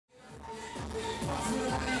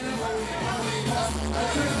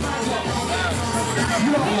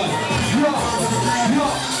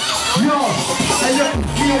Hey yo,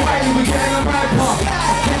 get away, we're getting a bad part.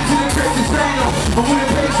 Get to the great designer, I'm with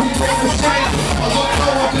a basic famous China. I don't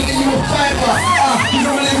know, I can get you a fiber. He's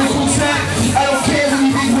on a lyrical side. I don't care what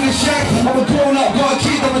you think with a shank. I'm a grown up, got a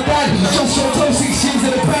kid, I'm a dad. Just showed those 6 shins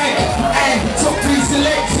in the bag. And top 3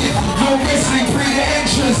 selected. No wrestling, pre the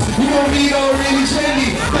entrance. You don't need all really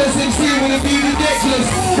trendy. First MC with a beauty necklace.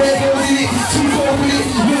 They're going in it, too far with it.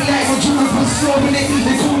 Look like I'm trying to put slow in it.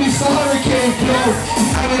 They call this a hurricane flow.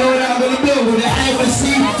 I'm gonna blow with the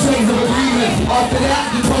embassy, terms of agreement. After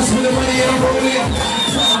that, pass me the money and I'm rolling.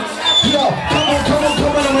 Yo, come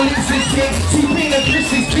on, I'ma lick this thing. TP the grips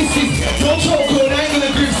these kisses. Don't choke on, I ain't gonna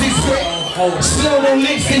grip this quick. Slow, don't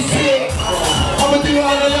lick this thing. I'ma do it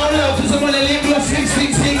all alone now, cause I'm on a lip gloss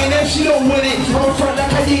lipstick thing. And if she don't want it, I'm front like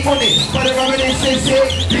I ain't on it. But I'm on this thing,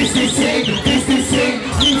 this thing.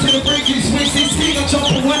 New to the break, you switch this thing. I'm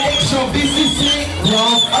chopping one extra, this thing.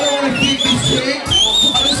 Wrong, I don't wanna think this thing.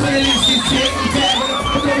 I just wanna live this shit.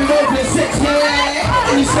 I'm gonna go for the sex, man.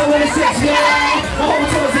 And you still wanna sex, man. My whole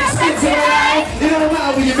toes expensive, man. It don't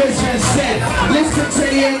matter what your best friend said. Let's get to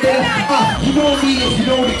the end there. You know me if you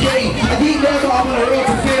know the game. I didn't know that I'm on the road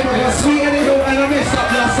to fame. I got sweet and I messed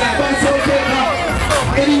up last time. But it's okay now.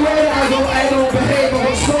 Anywhere I go, I don't behave. I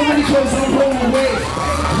got so many clothes I'm blowing away.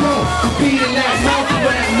 Yo, I'm beating that mouth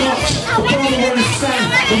when I'm much. The ball on the stand.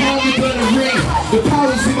 The heart is gonna ring. The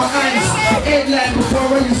power's in my hands. The headline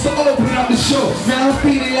before I used to open up the show. Now I'm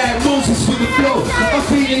feeling like Moses with the flow. I'm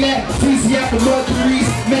feeling like Teasy out the Mercuries.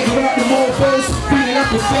 Make her out the Mofos. Feeling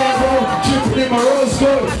like a pharaoh. Dripping in my rose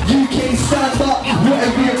gold. UK stand up.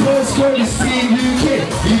 Whatever your postcode is Team UK.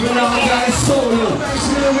 Even though I got it solo.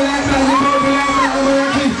 Still over like man, live over like man, I'm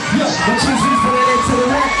working. Yo, I'm choosing from the head to the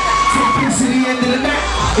right. Take this to the end of the night.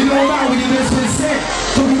 It don't matter when you're best friend said.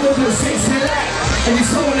 Don't be over the 6 in the light. And you're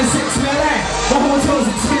so on the 6 in the light. My whole toes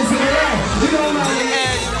expensive in the light. You don't matter.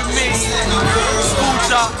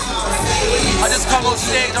 Scorcher. I just come on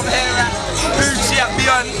stage, I'm here at HUCCI at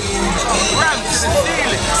Beyond. Ramp to the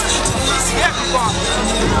ceiling. Everyone.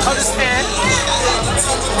 I'm just here.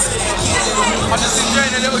 I'm just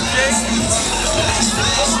enjoying a little drink.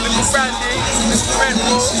 Little brandy, little Red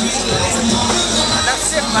Bull. And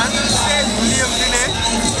that's it, man. Liam's in here.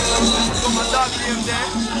 Got my dog Liam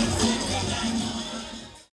there.